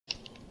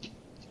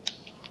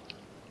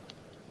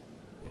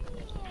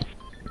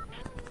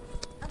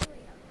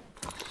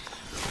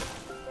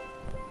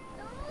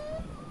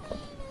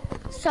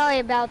Sorry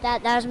about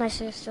that. That was my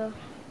sister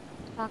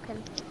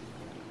talking.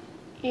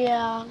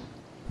 Yeah.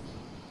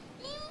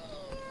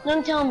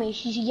 Don't tell me,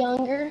 she's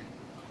younger?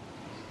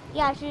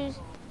 Yeah, she's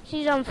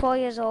 4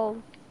 years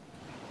old.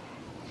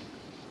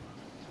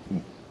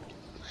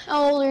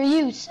 How old are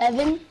you,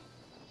 7?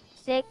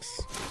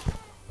 6.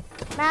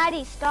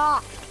 Maddie,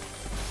 stop.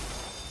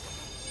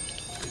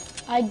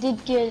 I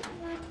did get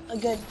a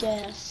good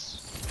guess.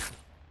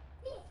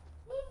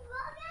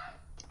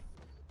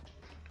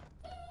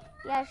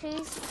 Yeah,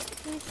 she's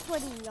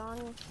pretty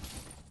young.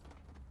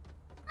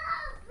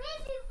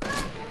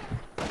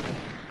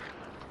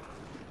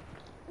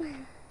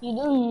 You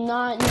do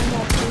not know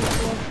how to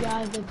if you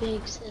have a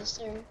big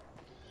sister.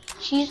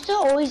 She used to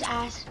always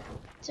ask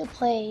to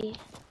play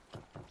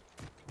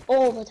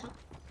all the time.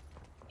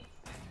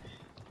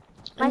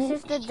 My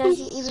sister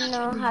doesn't even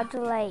know how to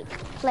like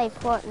play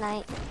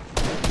Fortnite.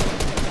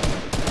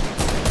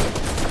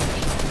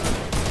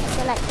 I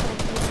feel like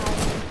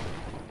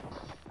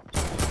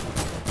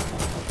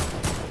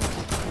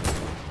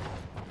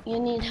you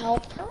need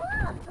help?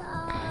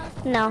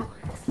 no.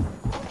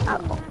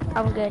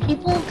 I'm good.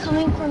 People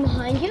coming from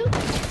behind you?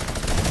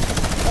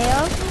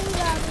 Leo?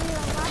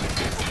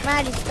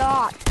 Maddie,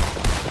 stop.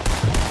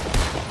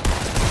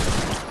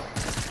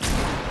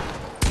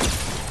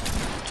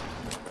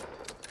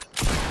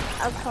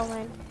 I'm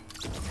coming.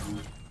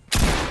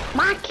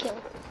 My kill.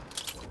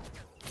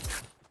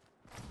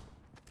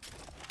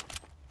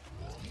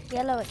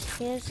 Yellow, it's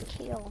his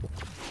kill.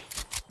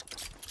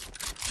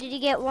 Did you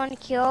get 1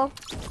 kill?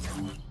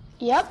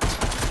 Yep.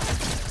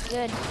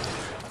 Good.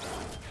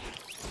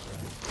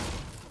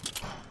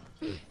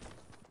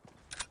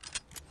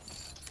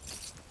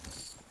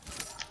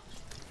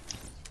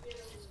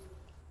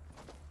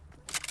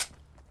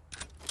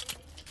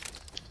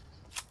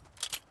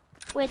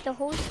 Wait, the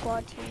whole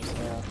squad team's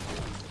here.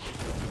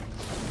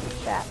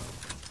 Trap.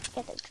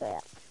 Get the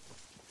trap.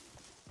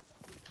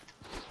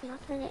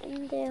 Nothing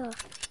in there.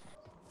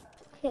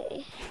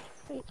 Okay.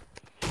 Wait.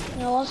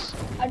 No,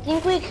 I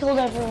think we killed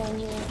everyone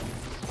here.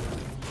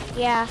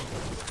 Yeah.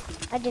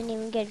 I didn't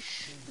even get a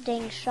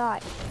dang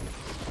shot.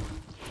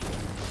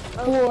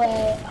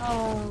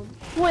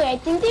 Wait, I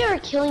think they are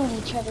killing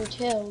each other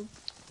too.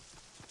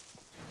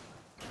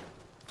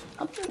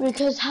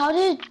 Because how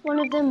did one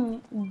of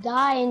them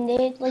die and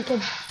they had like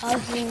a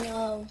dozen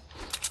of...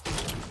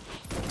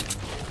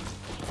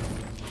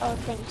 Oh,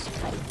 thanks,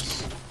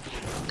 kites.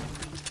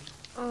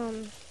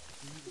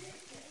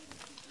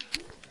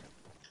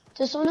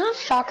 Does someone have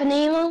shotgun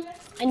ammo?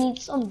 I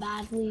need some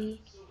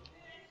badly.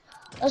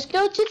 Let's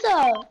go to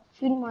the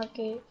food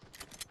market.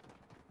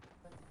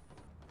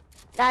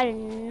 I do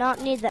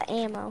not need the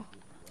ammo.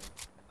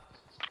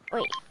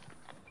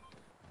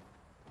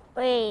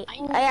 Wait,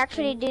 I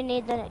actually do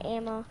need the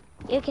ammo.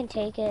 You can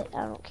take it,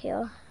 I don't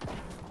care.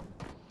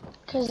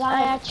 Cause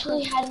I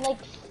actually had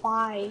like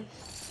 5.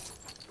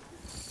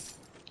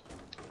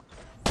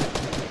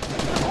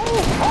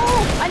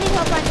 Oh, I need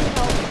help.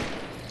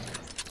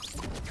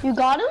 You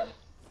got him?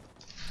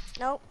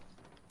 Nope,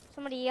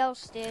 somebody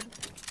else did.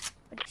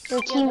 But it Your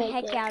scared the teammate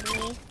heck did. out of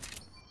me.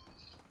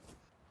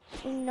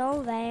 You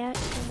know that.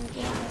 Oh my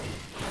gosh.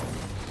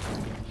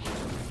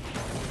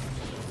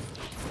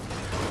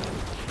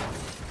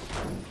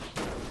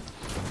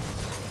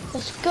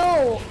 Let's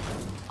go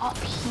up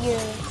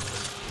here.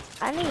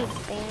 I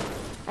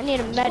need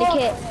a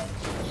medikit.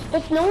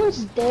 If no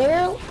one's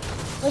there,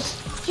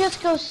 let's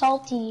just go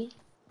salty.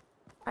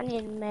 I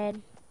need a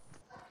med.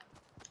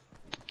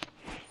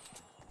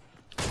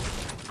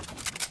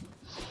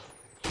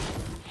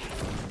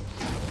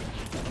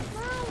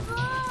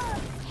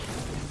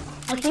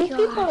 I think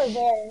people are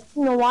there.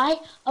 You know why?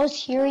 I was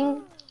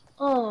hearing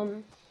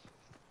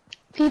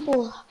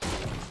people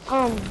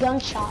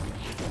gunshot.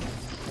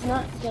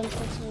 Not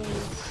gunshots.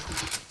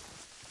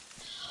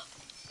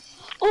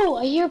 Oh,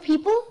 I hear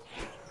people.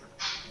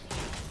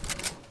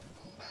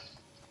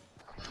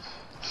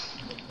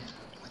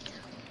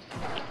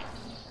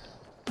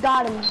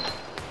 Got him.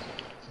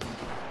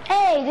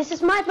 Hey, this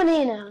is my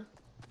banana.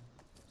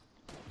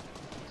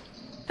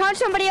 Found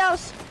somebody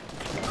else.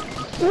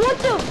 What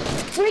the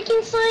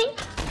freaking sign?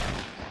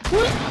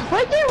 What?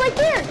 Right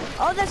there.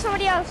 Oh, there's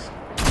somebody else.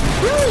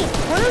 Kill me.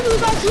 One of you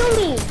guys kill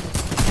me.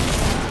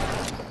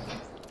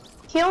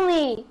 Kill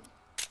me.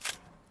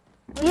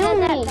 Where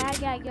did that bad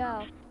guy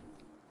go?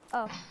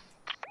 Oh.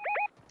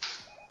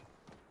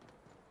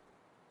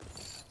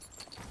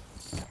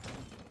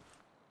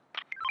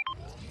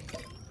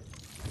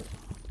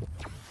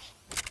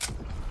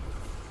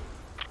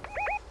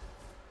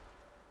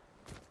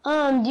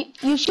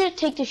 You should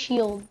take the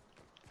shield.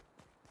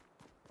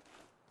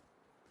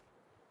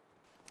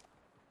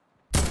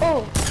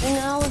 Oh, and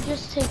I'll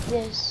just take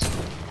this.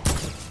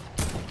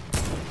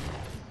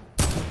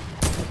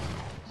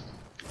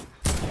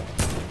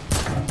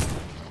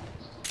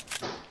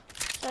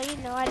 So you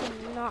know I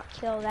did not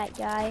kill that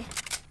guy.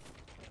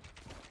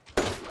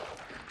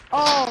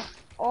 Oh,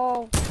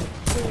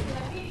 dude.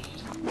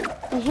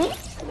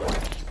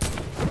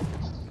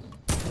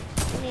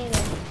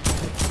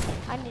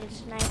 I need a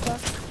sniper.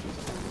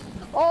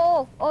 Oh,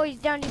 Oh, he's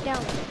down, he's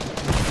down.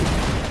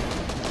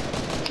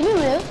 Can you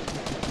move?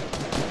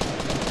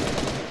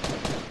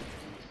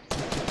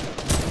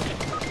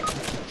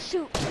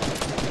 Shoot.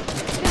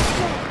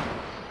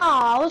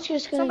 Aw, I was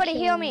just gonna Somebody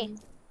kill heal him. me.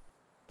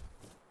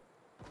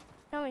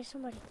 Heal me,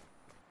 somebody.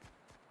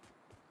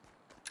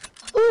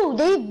 Ooh,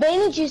 they have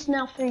bandages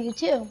now for you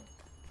too.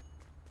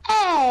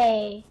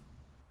 Hey!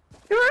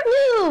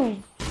 You're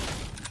new!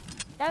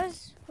 That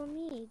was for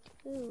me,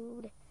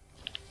 dude.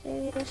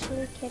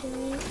 Seriously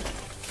kidding me?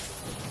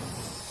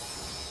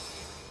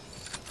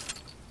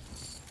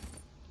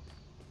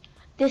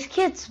 This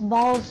kid's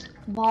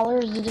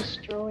ballers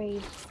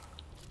destroyed.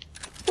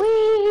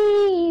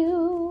 Wee!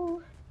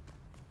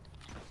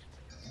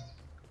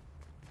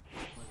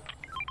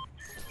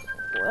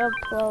 We're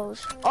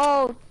close.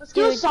 Oh, Let's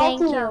go dude, thank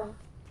salty you. now.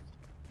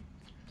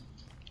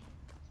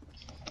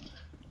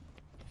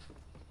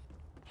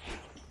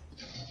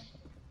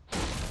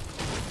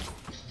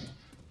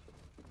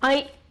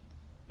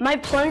 My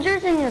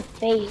plunger's in your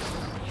face.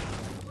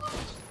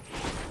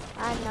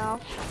 I know.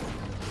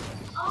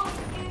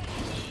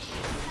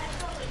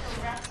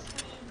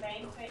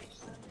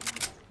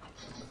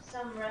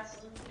 Some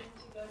wrestling thing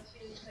to go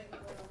to. It's like a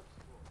little.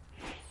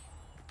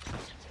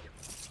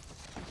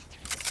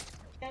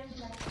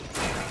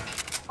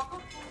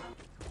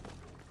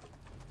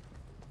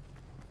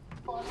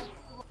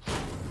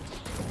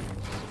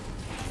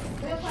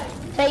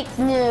 Fake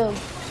noob.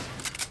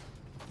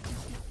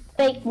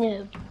 Fake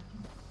noob.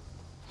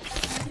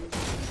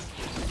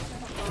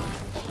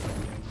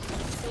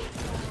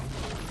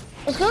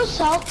 Let's go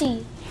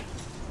salty.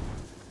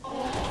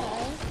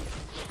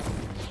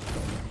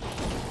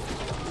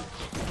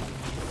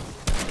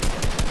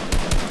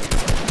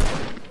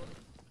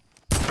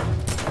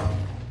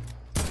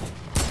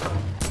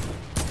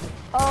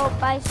 Oh,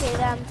 I see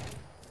them.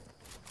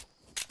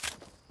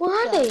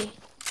 Where are they?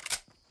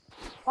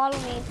 Follow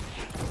me.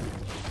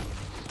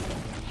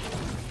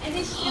 And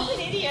this stupid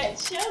idiot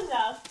shows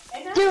up.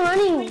 And I'm They're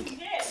running. like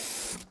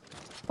this.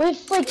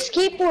 With like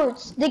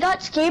skateboards. They got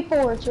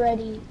skateboards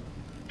ready.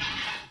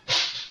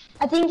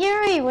 I think they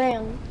already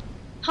ran.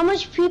 How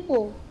much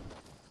people?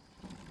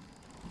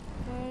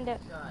 And,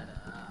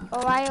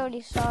 oh, I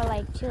already saw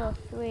like 2 or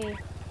 3.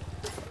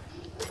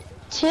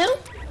 2?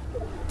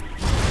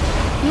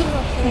 You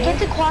get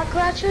the quad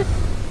crasher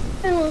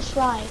and we'll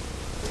slide.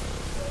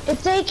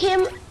 If they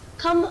come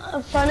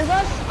in front of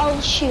us,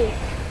 I'll shoot.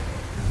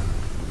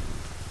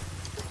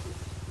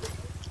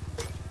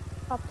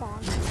 Up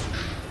on.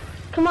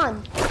 Come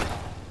on.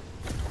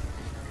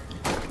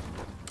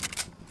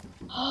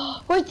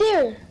 Right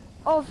there.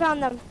 Oh,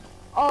 found them.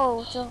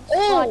 Oh, it's a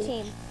Oh. squad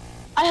team.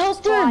 I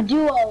hope they're Squad.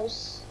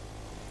 duos.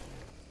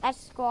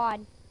 That's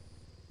squad.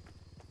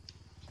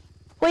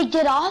 Wait,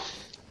 get off?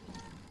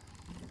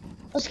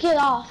 Let's get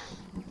off.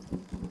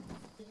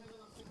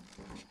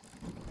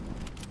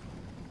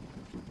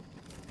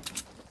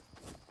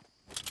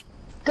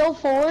 Go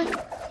forward.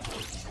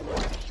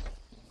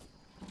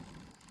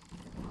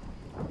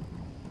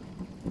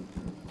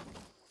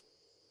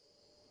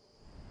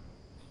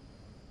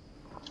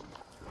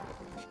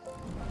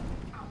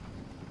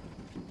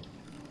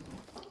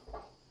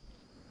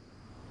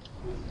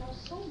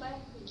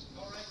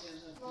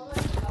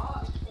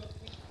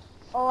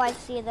 Oh, I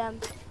see them.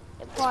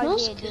 It probably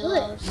Smells be a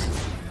good.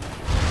 duos.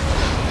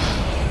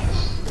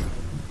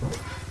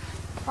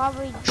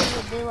 Probably be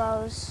a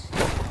duos.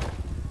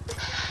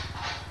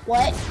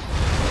 What?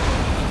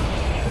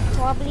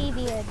 Probably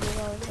be a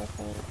duos, I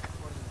think.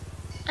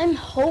 I'm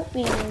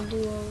hoping they're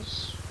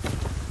duos.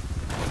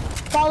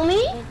 Follow me?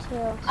 Me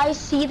too. I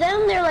see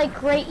them. They're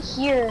like right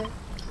here.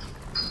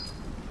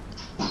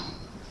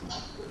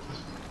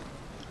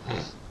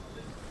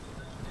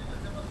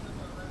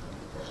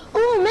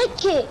 Oh,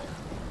 medkit.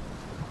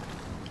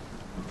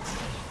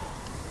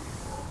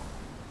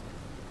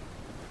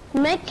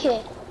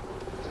 Medkit.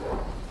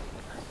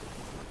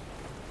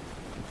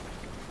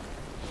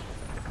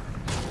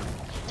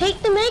 Take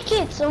the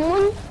medkit,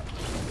 someone.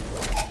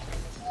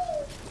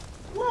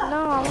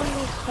 No, I want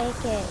to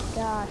take it.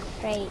 Gosh,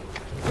 fake.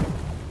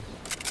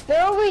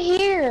 They're over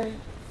here.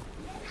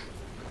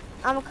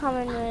 I'm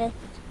coming with.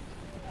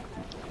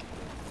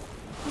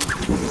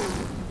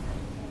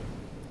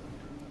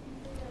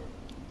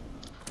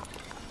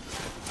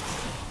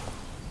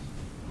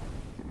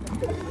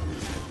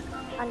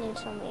 I need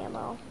some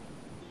ammo.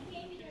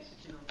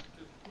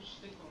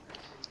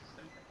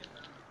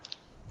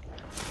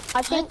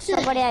 I think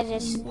somebody has a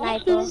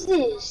What sniper. is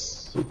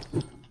this?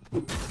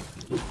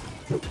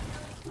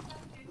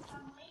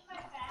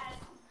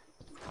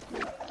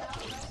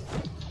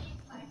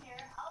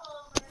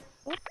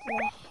 What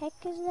the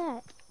heck is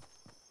that?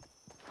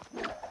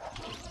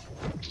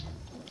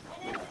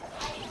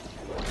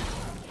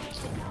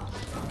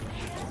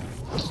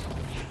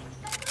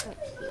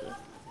 Let's see.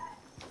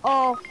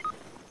 Oh,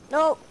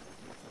 no.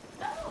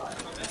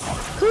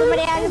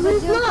 Somebody has a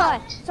Who's bazooka.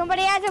 not?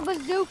 Somebody has a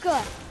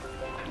bazooka.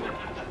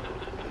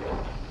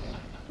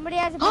 Somebody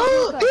has a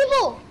Oh, bazooka.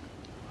 people!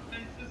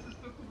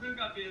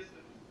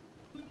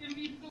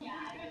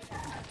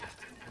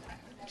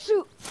 Shoot.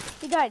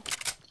 died.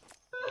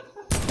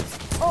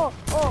 Oh,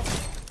 oh.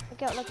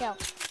 Look out, look out.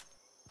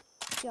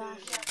 Gosh.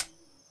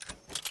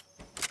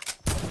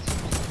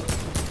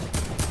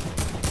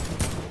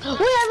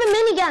 We have a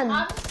minigun!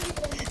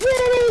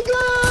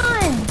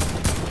 Minigun!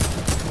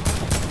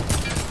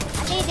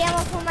 I need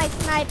ammo for my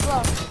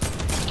sniper.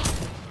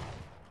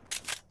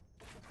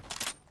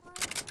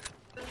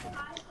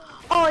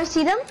 Oh, I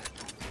see them.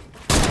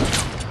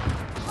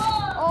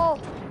 Oh,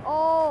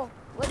 oh.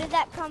 Where did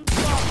that come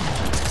from?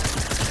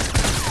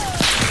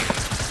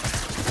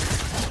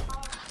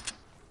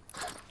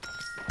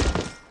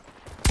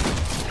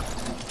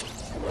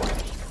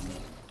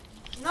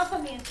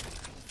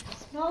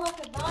 Smell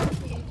like a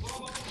barbecue.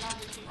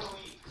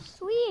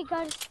 Sweet,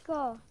 got a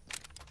skull.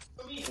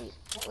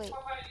 Wait.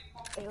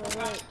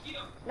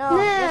 No, No.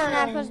 the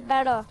sniper's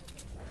better.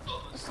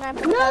 The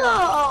sniper's better.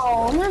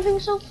 No, I'm having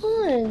so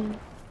fun.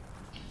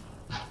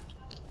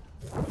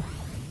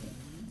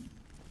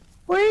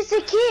 Where's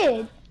the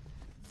kid?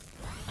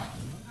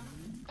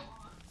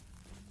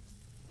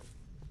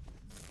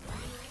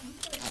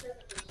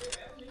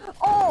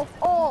 Oh,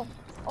 oh,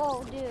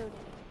 oh, dude.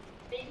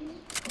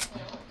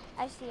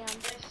 I see him.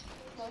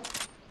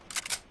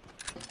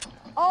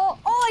 Oh,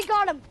 oh, I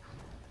got him.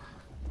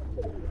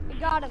 I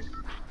got him.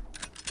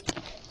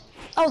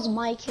 That was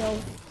my kill.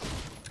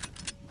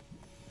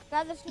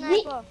 Got the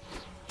sniper.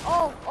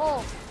 Oh,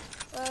 oh.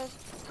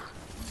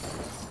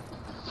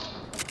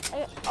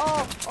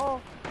 Oh,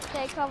 oh.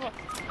 Stay cover.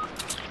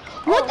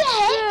 What the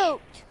heck?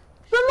 Shoot.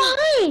 From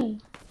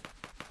behind.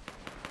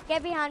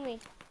 Get behind me.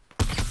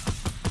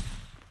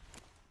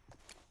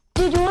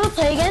 Dude, you wanna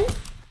play again?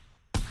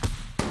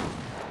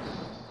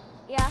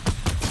 Yeah.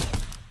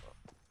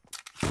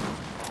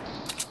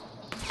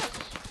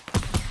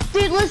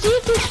 Dude, let's see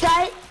if this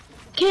guy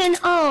can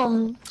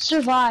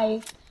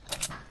survive.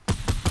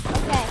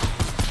 Okay.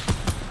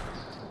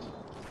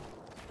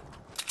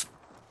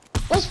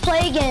 Let's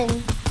play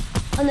again.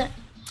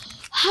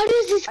 How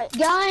does this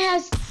guy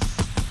has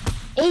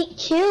 8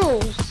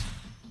 kills?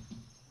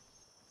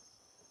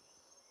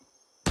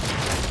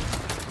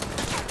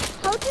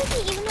 How does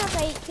he even have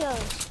 8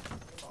 kills?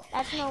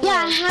 That's no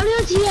Yeah, way. how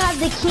does he have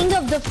the king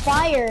of the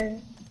fire?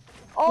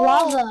 Oh,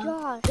 Lava.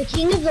 God. The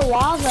king of the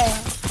lava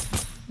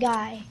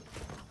guy.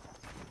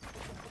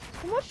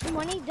 How much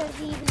money does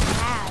he even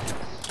have?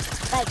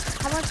 Like,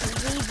 how much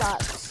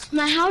V-Bucks?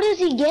 Now, how does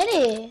he get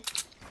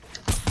it?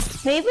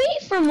 Maybe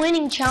from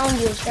winning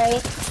challenges,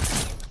 right?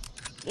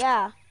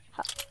 Yeah.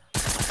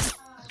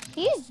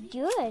 He's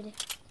good.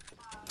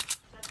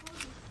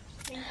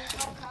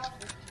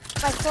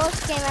 My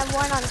first game I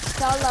won on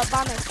solo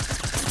by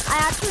myself. I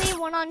actually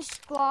won on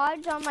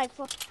squads on my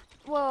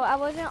well, I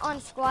wasn't on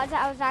squads.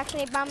 I was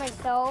actually by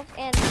myself,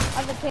 and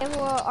other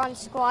people were on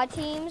squad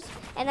teams,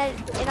 and I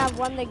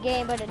won the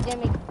game, but it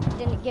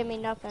didn't give me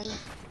nothing.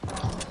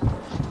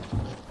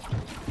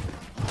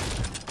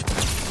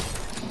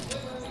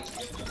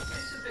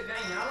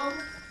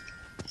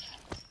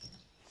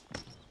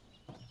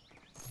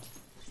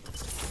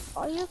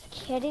 Are you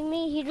kidding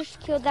me? He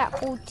just killed that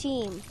whole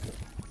team.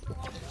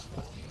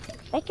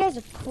 That guy's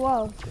a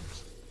pro.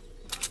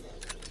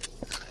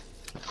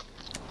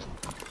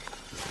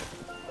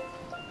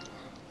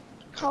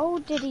 How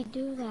did he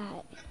do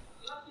that?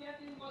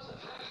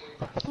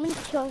 How many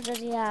kills does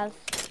he have?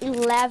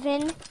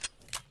 11?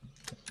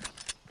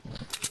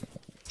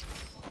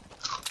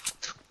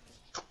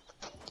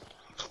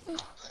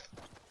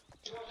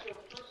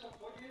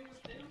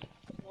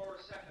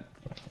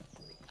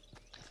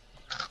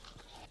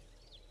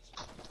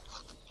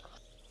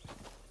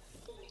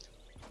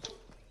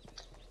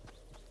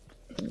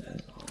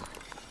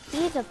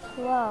 He's a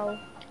pro.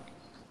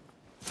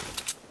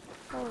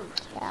 Holy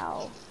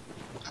cow.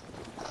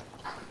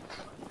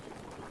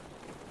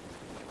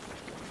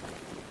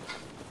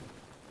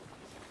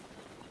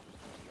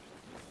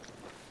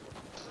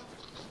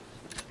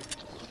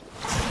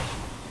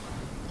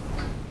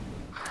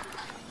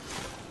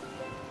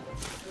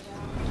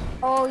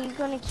 Oh, you're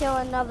gonna kill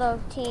another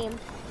team.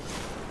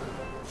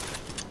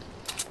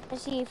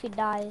 Let's see if he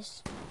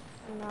dies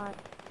or not.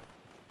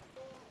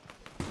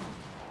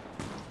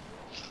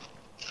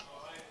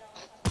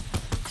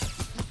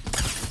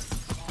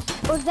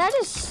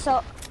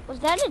 Was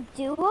that a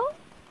duo?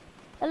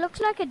 It looks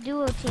like a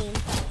duo team.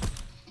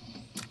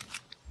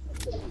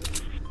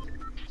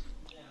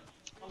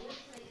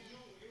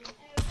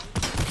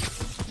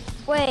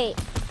 Wait,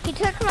 he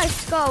took my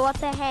skull, what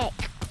the heck?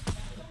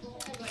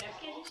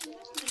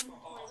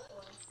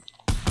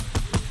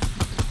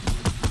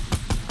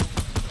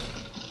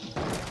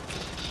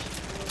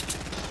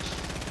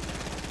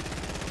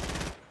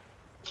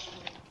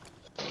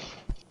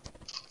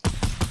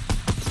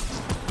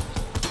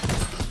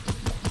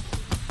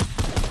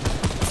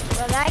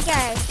 Well, that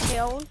guy is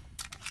killed.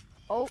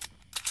 Oh.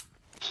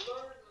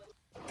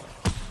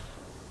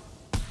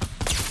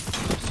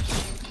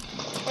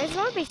 There's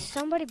gonna be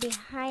somebody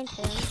behind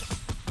him.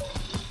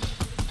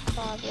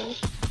 Probably.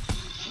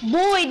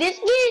 Boy, this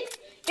kid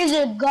is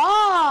a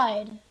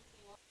god.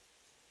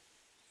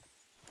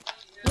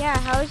 Yeah,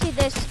 how is he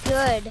this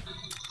good?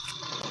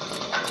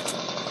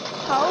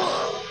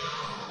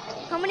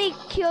 How many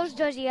kills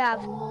does he have?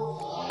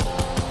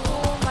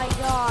 Oh my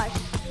gosh.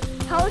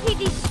 How is he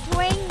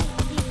destroying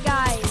these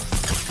guys?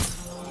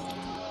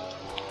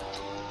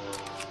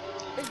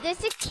 Is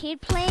this a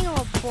kid playing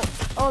or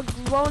a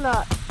grown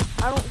up?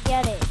 I don't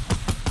get it.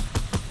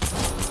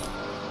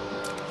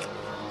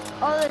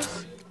 Oh,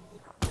 this.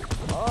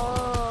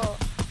 Oh.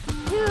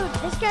 Dude,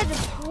 this guy's a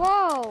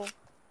pro.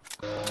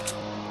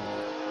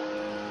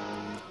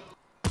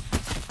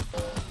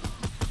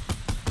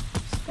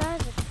 This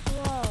guy's a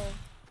pro.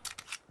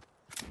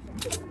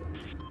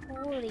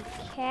 Holy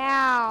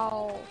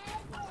cow.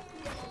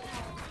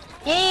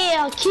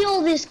 Yeah,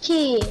 kill this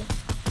kid.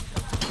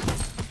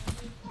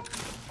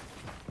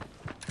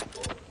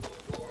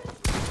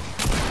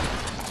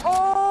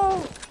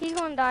 Oh, he's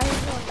gonna die,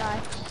 he's gonna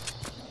die.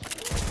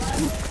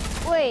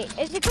 Wait,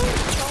 is it gonna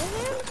kill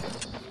him?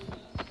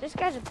 This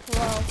guy's a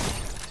pro.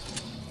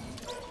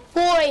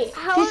 Boy,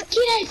 How this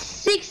kid has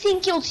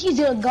 16 kills. He's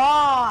a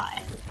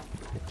god.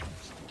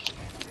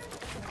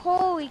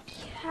 Holy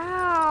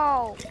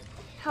cow.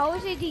 How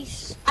is it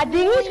destroying? I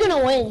think he's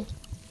gonna win.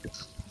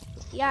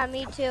 Yeah,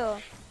 me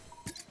too.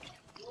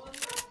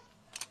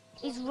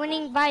 He's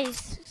winning by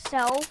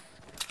himself,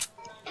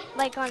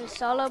 like on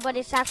solo, but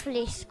it's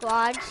actually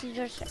squads. He's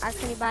just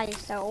actually by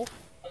himself.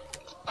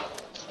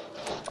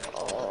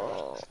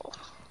 Oh.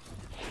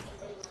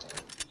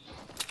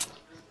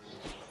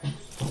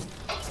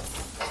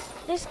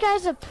 This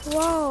guy's a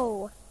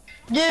pro.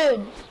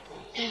 Dude,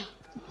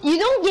 you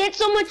don't get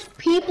so much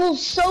people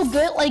so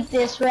good like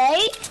this,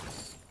 right?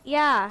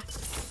 Yeah.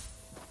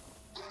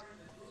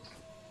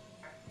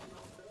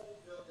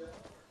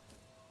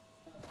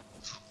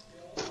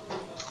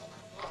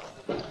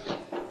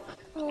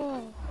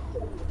 Oh.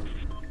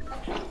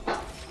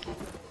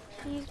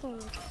 He's gonna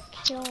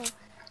kill him.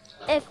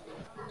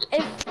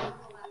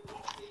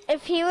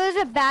 If he was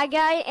a bad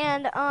guy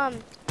and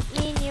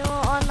me and you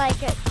were on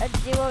like a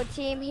duo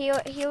team, he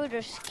would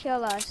just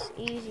kill us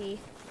easy.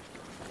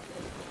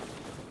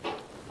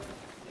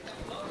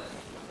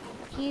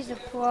 He's a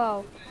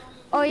pro.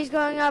 Oh, he's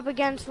going up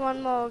against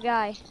one more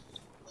guy.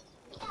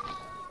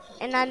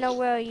 And I know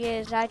where he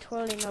is. I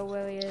totally know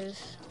where he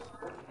is.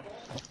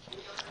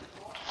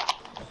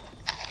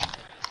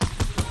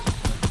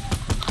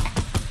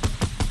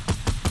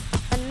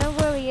 I know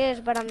where he is,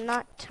 but I'm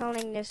not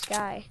telling this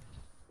guy.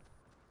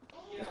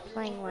 He's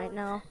playing right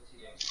now.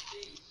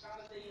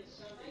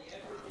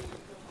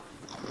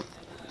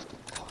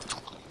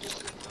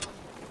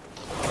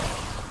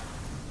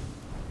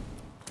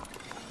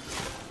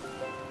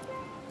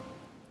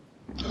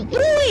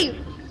 Boy,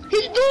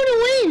 he's going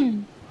to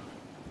win.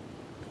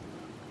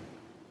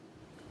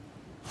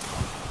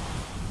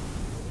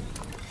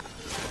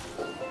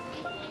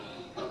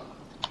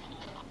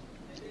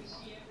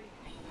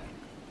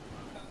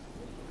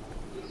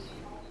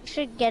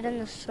 Should get in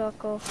the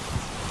circle.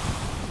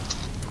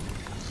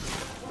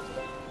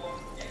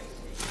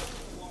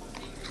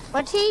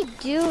 What's he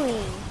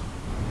doing?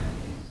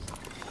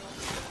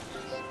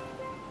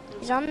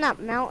 He's on that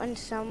mountain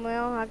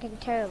somewhere, I can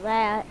tell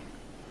that.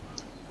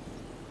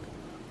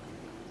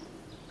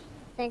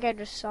 I think I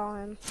just saw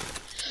him.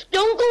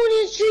 Don't go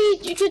in the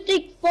streets. You could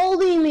take fall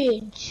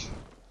damage.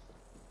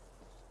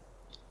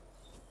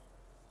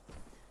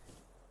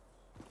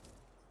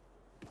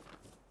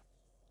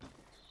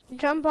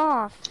 Jump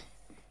off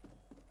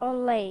a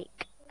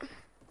lake.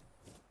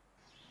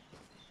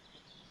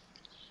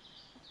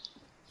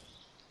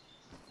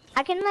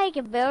 I can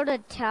like build a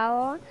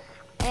tower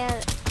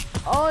and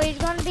oh, he's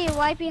gonna be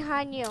right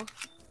behind you.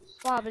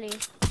 Probably.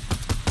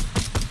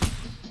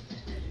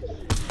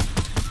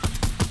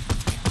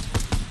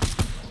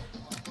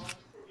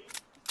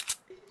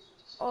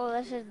 Oh,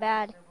 this is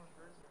bad.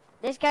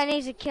 This guy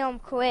needs to kill him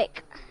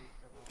quick.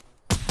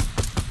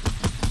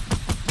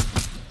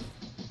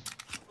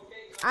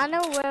 I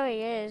know where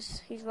he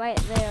is. He's right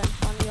there in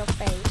front of your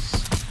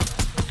face.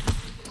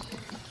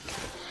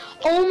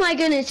 Oh my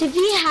goodness, if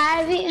he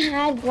hadn't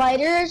had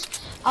gliders,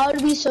 I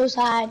would be so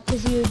sad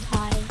because he would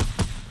die.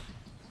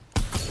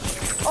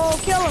 Oh,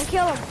 kill him,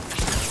 kill him.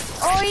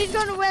 Oh, he's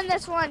gonna win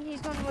this one.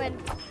 He's gonna win.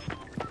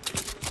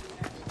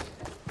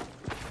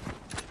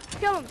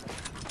 Kill him.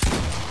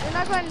 You're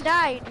not gonna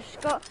die.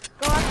 Just go up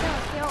there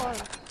and kill him.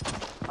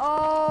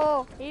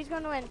 Oh, he's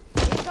gonna win.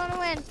 He's gonna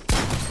win.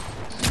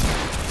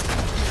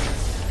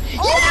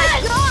 Oh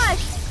Yes! my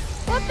gosh!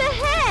 What the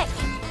heck?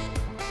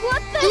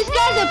 What the This heck?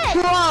 guy's a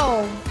pro.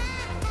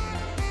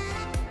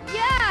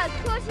 Yeah, of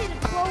course he's a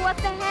pro. What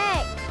the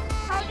heck?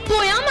 How did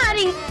Boy,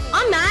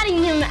 I'm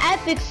adding him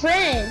epic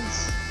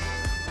friends.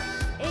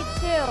 Me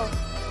too.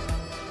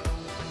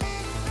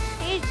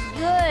 He's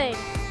good.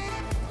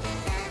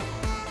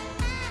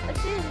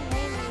 What's his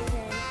name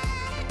even?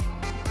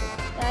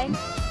 Guy?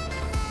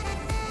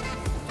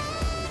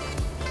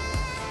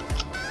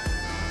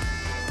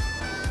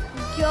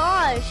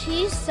 Gosh,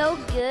 he's so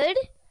good.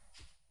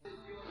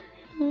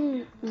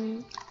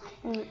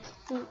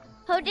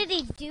 How did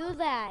he do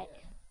that?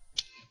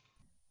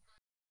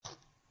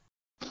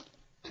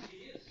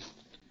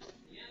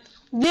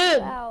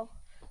 Dude. Wow.